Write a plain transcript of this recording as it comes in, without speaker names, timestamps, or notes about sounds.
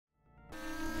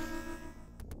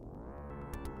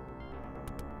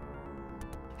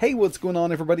Hey, what's going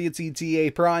on everybody? It's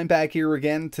ETA Prime back here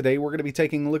again. Today we're going to be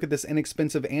taking a look at this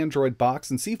inexpensive Android box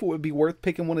and see if it would be worth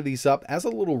picking one of these up as a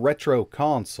little retro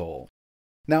console.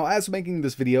 Now, as making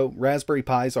this video, Raspberry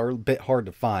Pis are a bit hard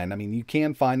to find. I mean, you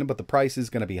can find them, but the price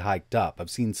is going to be hiked up. I've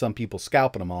seen some people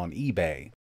scalping them on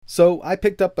eBay. So I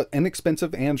picked up an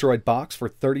inexpensive Android box for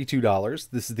 $32.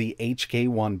 This is the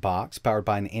HK1 box powered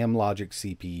by an Amlogic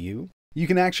CPU. You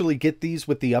can actually get these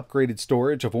with the upgraded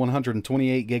storage of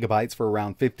 128 gigabytes for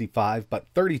around $55, but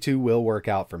 32 will work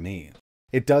out for me.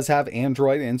 It does have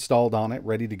Android installed on it,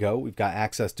 ready to go. We've got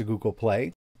access to Google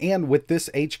Play. And with this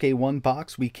HK1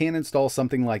 box, we can install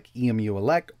something like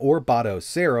Emuelec or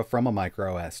Batocera from a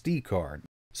micro SD card.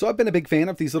 So I've been a big fan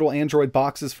of these little Android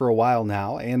boxes for a while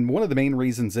now, and one of the main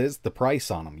reasons is the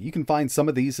price on them. You can find some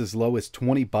of these as low as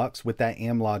 20 bucks with that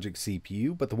Amlogic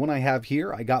CPU, but the one I have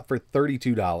here I got for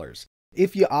 $32.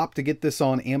 If you opt to get this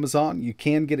on Amazon, you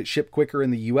can get it shipped quicker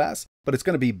in the US, but it's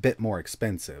going to be a bit more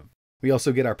expensive. We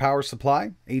also get our power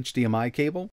supply, HDMI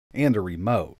cable, and a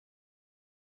remote.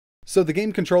 So the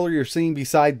game controller you're seeing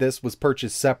beside this was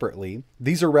purchased separately.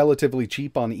 These are relatively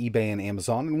cheap on eBay and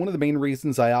Amazon, and one of the main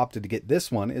reasons I opted to get this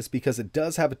one is because it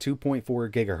does have a 2.4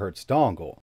 gigahertz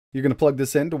dongle. You're going to plug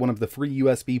this into one of the free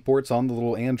USB ports on the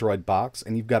little Android box,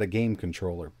 and you've got a game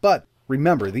controller. But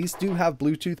remember, these do have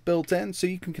Bluetooth built in, so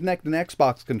you can connect an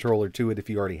Xbox controller to it if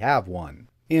you already have one.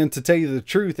 And to tell you the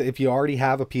truth, if you already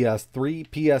have a PS3,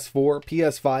 PS4,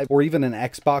 PS5, or even an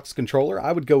Xbox controller,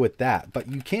 I would go with that. But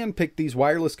you can pick these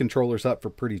wireless controllers up for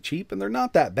pretty cheap, and they're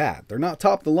not that bad. They're not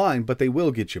top of the line, but they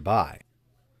will get you by.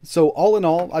 So all in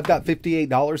all, I've got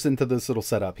 $58 into this little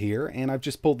setup here, and I've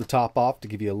just pulled the top off to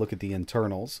give you a look at the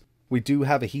internals. We do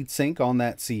have a heatsink on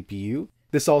that CPU.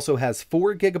 This also has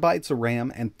 4 gigabytes of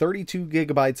RAM and 32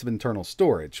 gigabytes of internal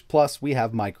storage, plus we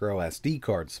have micro SD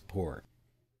card support.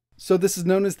 So this is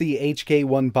known as the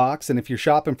HK1 box, and if you're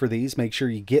shopping for these, make sure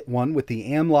you get one with the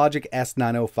Amlogic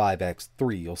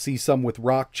S905x3. You'll see some with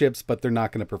rock chips, but they're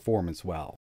not going to perform as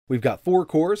well. We've got 4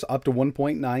 cores up to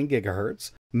 1.9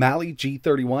 gigahertz, Mali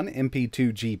G31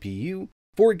 MP2 GPU,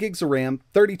 4 gigs of RAM,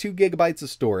 32 gigabytes of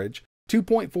storage,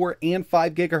 2.4 and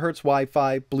 5 gigahertz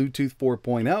Wi-Fi, Bluetooth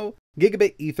 4.0,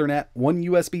 Gigabit Ethernet, 1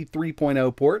 USB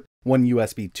 3.0 port, 1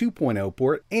 USB 2.0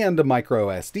 port, and a micro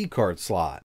SD card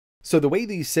slot. So the way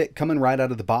these sit coming right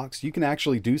out of the box, you can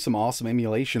actually do some awesome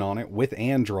emulation on it with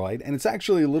Android, and it's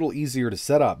actually a little easier to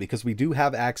set up because we do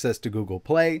have access to Google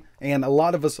Play, and a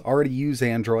lot of us already use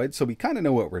Android, so we kind of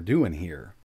know what we're doing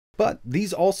here. But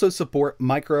these also support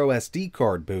micro SD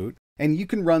card boot, and you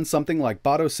can run something like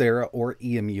Batocera or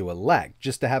Emuelec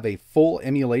just to have a full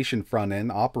emulation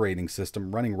front-end operating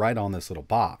system running right on this little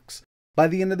box. By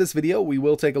the end of this video, we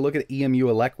will take a look at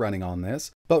Emuelec running on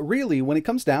this, but really, when it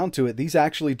comes down to it, these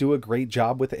actually do a great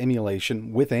job with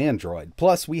emulation with Android.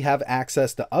 Plus, we have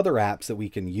access to other apps that we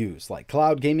can use, like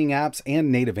cloud gaming apps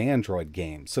and native Android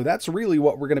games. So that's really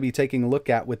what we're going to be taking a look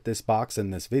at with this box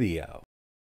in this video.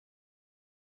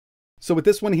 So with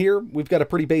this one here, we've got a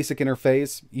pretty basic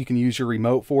interface. You can use your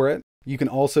remote for it. You can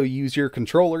also use your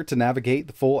controller to navigate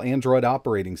the full Android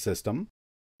operating system.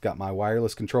 Got my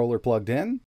wireless controller plugged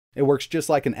in. It works just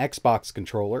like an Xbox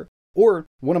controller. Or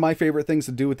one of my favorite things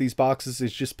to do with these boxes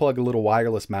is just plug a little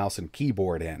wireless mouse and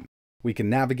keyboard in. We can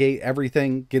navigate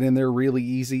everything, get in there really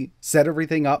easy, set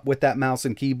everything up with that mouse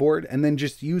and keyboard, and then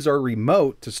just use our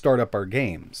remote to start up our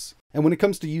games. And when it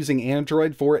comes to using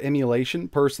Android for emulation,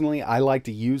 personally, I like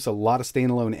to use a lot of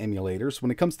standalone emulators.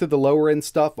 When it comes to the lower end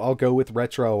stuff, I'll go with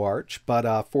RetroArch,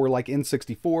 but for like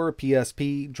N64,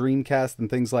 PSP, Dreamcast, and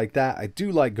things like that, I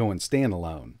do like going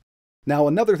standalone. Now,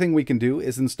 another thing we can do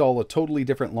is install a totally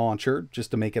different launcher just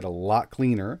to make it a lot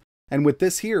cleaner. And with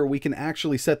this here, we can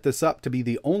actually set this up to be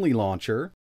the only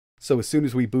launcher. So as soon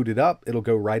as we boot it up, it'll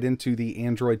go right into the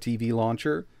Android TV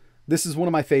launcher. This is one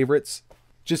of my favorites,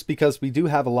 just because we do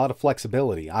have a lot of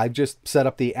flexibility. I've just set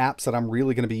up the apps that I'm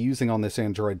really going to be using on this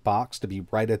Android box to be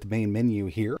right at the main menu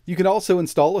here. You can also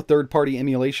install a third-party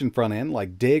emulation front end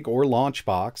like Dig or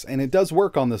Launchbox, and it does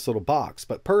work on this little box.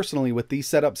 But personally, with these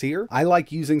setups here, I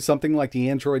like using something like the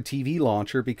Android TV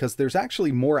launcher because there's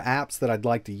actually more apps that I'd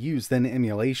like to use than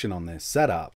emulation on this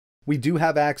setup. We do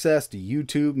have access to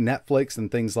YouTube, Netflix,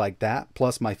 and things like that,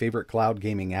 plus my favorite cloud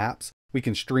gaming apps. We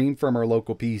can stream from our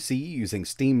local PC using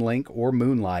Steam Link or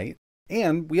Moonlight,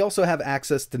 and we also have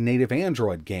access to native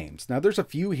Android games. Now there's a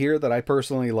few here that I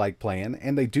personally like playing,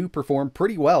 and they do perform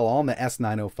pretty well on the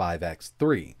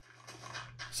S905x3.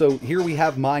 So here we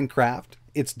have Minecraft.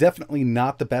 It's definitely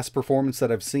not the best performance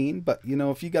that I've seen, but you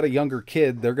know, if you got a younger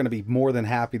kid, they're going to be more than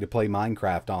happy to play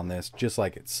Minecraft on this just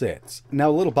like it sits. Now,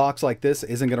 a little box like this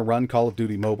isn't going to run Call of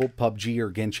Duty Mobile, PUBG, or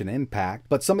Genshin Impact,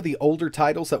 but some of the older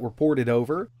titles that were ported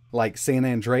over, like San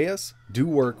Andreas, do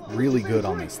work really good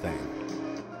on this thing.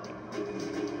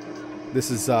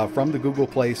 This is from the Google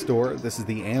Play Store. This is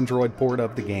the Android port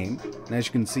of the game, and as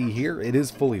you can see here, it is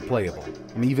fully playable.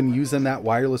 I'm even using that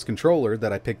wireless controller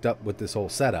that I picked up with this whole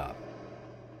setup.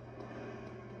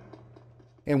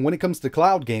 And when it comes to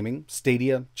cloud gaming,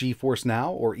 Stadia, GeForce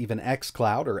Now, or even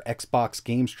xCloud or Xbox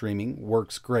game streaming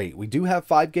works great. We do have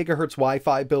 5 GHz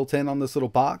Wi-Fi built in on this little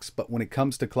box, but when it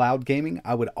comes to cloud gaming,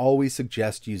 I would always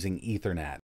suggest using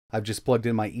Ethernet. I've just plugged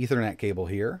in my Ethernet cable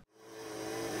here.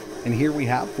 And here we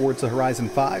have Forza Horizon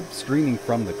 5 streaming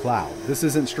from the cloud. This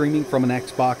isn't streaming from an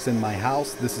Xbox in my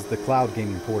house, this is the cloud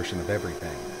gaming portion of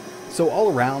everything. So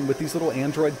all around with these little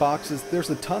Android boxes, there's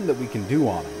a ton that we can do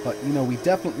on them, but you know, we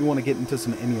definitely want to get into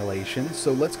some emulation,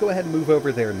 so let's go ahead and move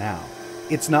over there now.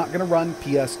 It's not going to run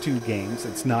PS2 games,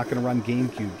 it's not going to run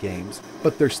GameCube games,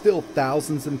 but there's still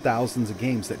thousands and thousands of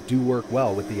games that do work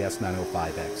well with the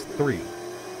S905x3.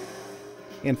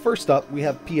 And first up, we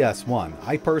have PS1.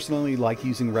 I personally like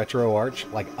using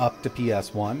RetroArch, like up to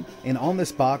PS1, and on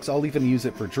this box, I'll even use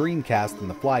it for Dreamcast and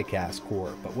the Flycast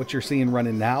core, but what you're seeing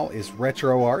running now is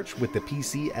RetroArch with the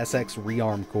PC SX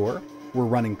Rearm core. We're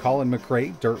running Colin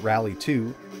McRae Dirt Rally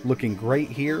 2, looking great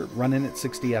here, running at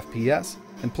 60 FPS,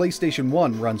 and PlayStation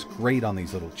 1 runs great on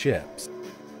these little chips.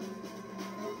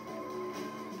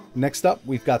 Next up,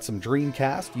 we've got some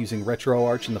Dreamcast using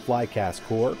RetroArch and the Flycast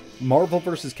core, Marvel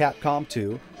vs. Capcom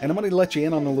 2, and I'm going to let you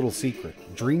in on a little secret.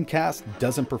 Dreamcast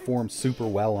doesn't perform super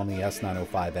well on the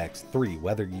S905x3,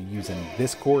 whether you're using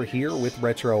this core here with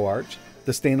RetroArch,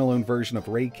 the standalone version of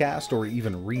Raycast, or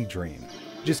even Redream.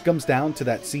 It just comes down to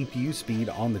that CPU speed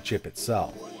on the chip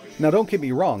itself. Now don't get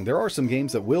me wrong, there are some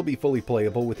games that will be fully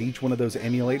playable with each one of those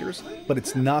emulators, but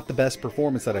it's not the best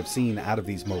performance that I've seen out of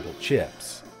these mobile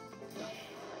chips.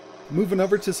 Moving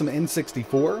over to some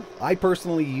N64, I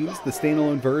personally use the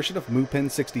standalone version of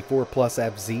MuPen 64 Plus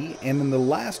FZ, and in the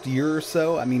last year or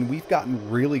so, I mean, we've gotten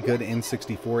really good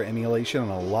N64 emulation on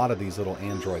a lot of these little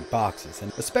Android boxes,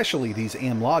 and especially these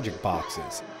Amlogic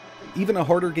boxes. Even a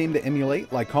harder game to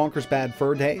emulate, like Conker's Bad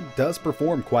Fur Day, does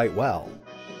perform quite well.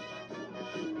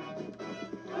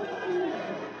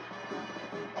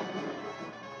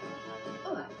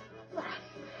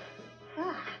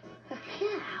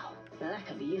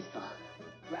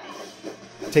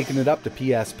 Taking it up to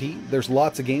PSP, there's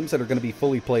lots of games that are going to be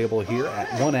fully playable here at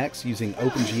 1x using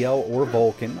OpenGL or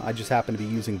Vulkan. I just happen to be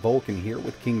using Vulkan here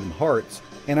with Kingdom Hearts,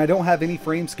 and I don't have any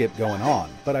frame skip going on.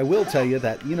 But I will tell you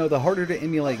that, you know, the harder to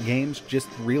emulate games just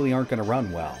really aren't going to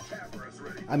run well.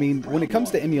 I mean, when it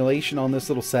comes to emulation on this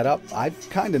little setup, I've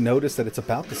kind of noticed that it's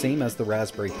about the same as the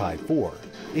Raspberry Pi 4.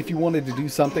 If you wanted to do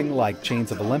something like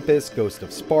Chains of Olympus, Ghost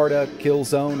of Sparta,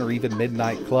 Killzone, or even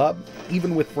Midnight Club,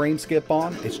 even with frame skip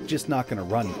on, it's just not going to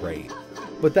run great.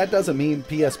 But that doesn't mean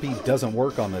PSP doesn't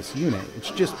work on this unit,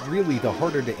 it's just really the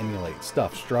harder to emulate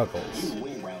stuff struggles.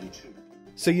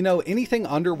 So you know, anything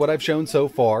under what I've shown so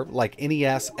far, like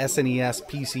NES, SNES,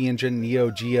 PC Engine, Neo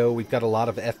Geo, we've got a lot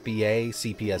of FBA,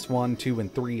 CPS 1, 2,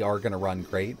 and 3 are going to run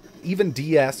great. Even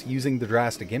DS using the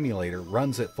Drastic emulator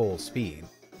runs at full speed.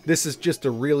 This is just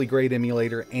a really great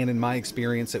emulator, and in my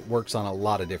experience, it works on a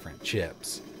lot of different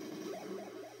chips.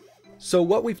 So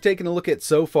what we've taken a look at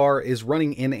so far is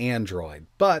running in Android,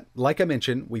 but like I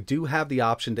mentioned, we do have the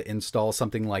option to install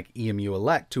something like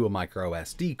Emuelec to a micro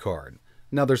SD card.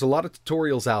 Now there's a lot of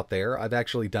tutorials out there, I've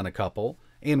actually done a couple,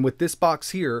 and with this box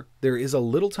here, there is a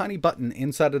little tiny button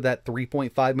inside of that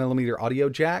 3.5mm audio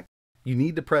jack. You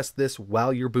need to press this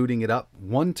while you're booting it up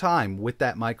one time with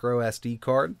that micro SD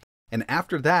card, and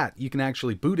after that, you can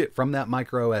actually boot it from that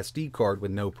micro SD card with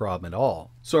no problem at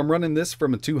all. So I'm running this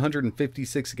from a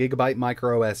 256GB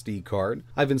micro SD card.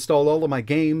 I've installed all of my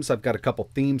games, I've got a couple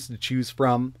themes to choose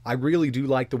from. I really do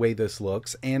like the way this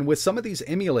looks, and with some of these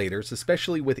emulators,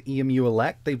 especially with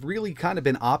Emuelec, they've really kind of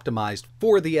been optimized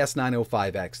for the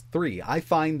S905x3. I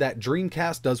find that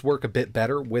Dreamcast does work a bit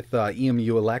better with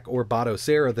Emuelec or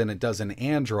Batocera than it does in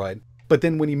Android. But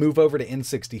then when you move over to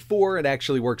N64, it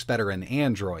actually works better in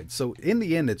Android. So in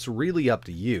the end, it's really up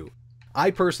to you.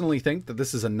 I personally think that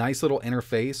this is a nice little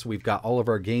interface. We've got all of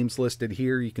our games listed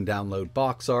here. You can download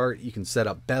box art. You can set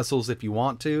up bezels if you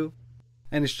want to.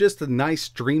 And it's just a nice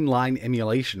streamlined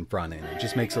emulation front end. It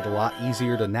just makes it a lot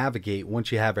easier to navigate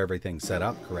once you have everything set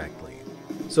up correctly.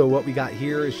 So what we got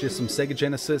here is just some Sega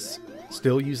Genesis,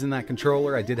 Still using that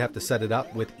controller. I did have to set it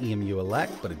up with Emuelec,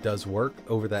 but it does work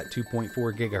over that 2.4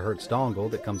 gigahertz dongle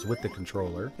that comes with the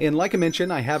controller. And like I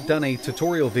mentioned, I have done a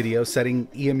tutorial video setting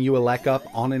Emuelec up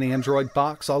on an Android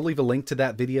box. I'll leave a link to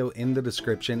that video in the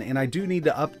description, and I do need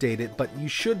to update it, but you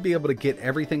should be able to get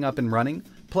everything up and running.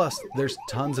 Plus, there's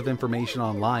tons of information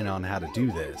online on how to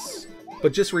do this.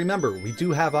 But just remember, we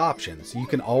do have options. You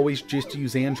can always just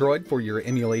use Android for your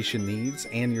emulation needs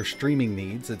and your streaming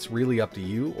needs. It's really up to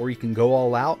you. Or you can go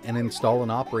all out and install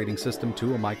an operating system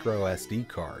to a micro SD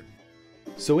card.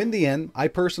 So in the end, I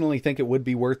personally think it would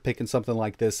be worth picking something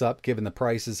like this up given the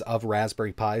prices of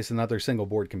Raspberry Pis and other single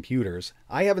board computers.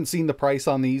 I haven't seen the price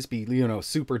on these be,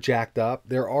 super jacked up.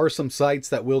 There are some sites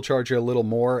that will charge you a little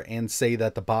more and say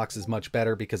that the box is much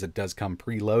better because it does come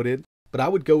preloaded. But I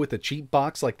would go with a cheap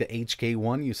box like the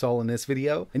HK1 you saw in this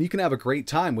video, and you can have a great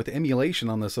time with emulation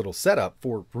on this little setup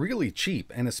for really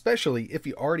cheap, and especially if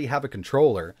you already have a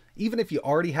controller. Even if you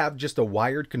already have just a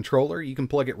wired controller, you can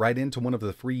plug it right into one of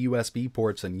the free USB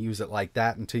ports and use it like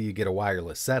that until you get a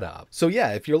wireless setup. So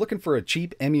yeah, if you're looking for a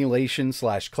cheap emulation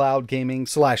 / cloud gaming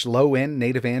 / low-end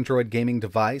native Android gaming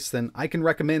device, then I can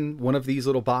recommend one of these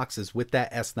little boxes with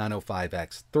that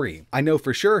S905x3. I know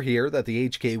for sure here that the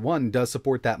HK1 does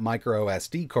support that micro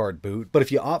SD card boot, but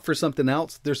if you opt for something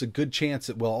else, there's a good chance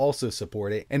it will also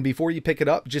support it. And before you pick it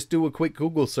up, just do a quick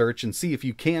Google search and see if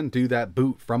you can do that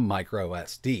boot from micro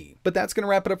SD. But that's going to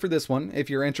wrap it up for this one. If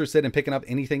you're interested in picking up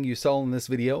anything you saw in this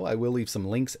video, I will leave some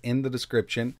links in the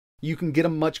description. You can get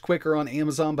them much quicker on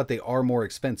Amazon, but they are more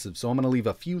expensive, so I'm going to leave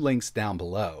a few links down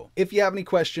below. If you have any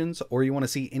questions or you want to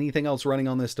see anything else running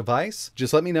on this device,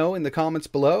 just let me know in the comments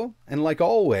below. And like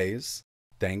always,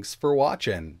 thanks for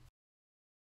watching.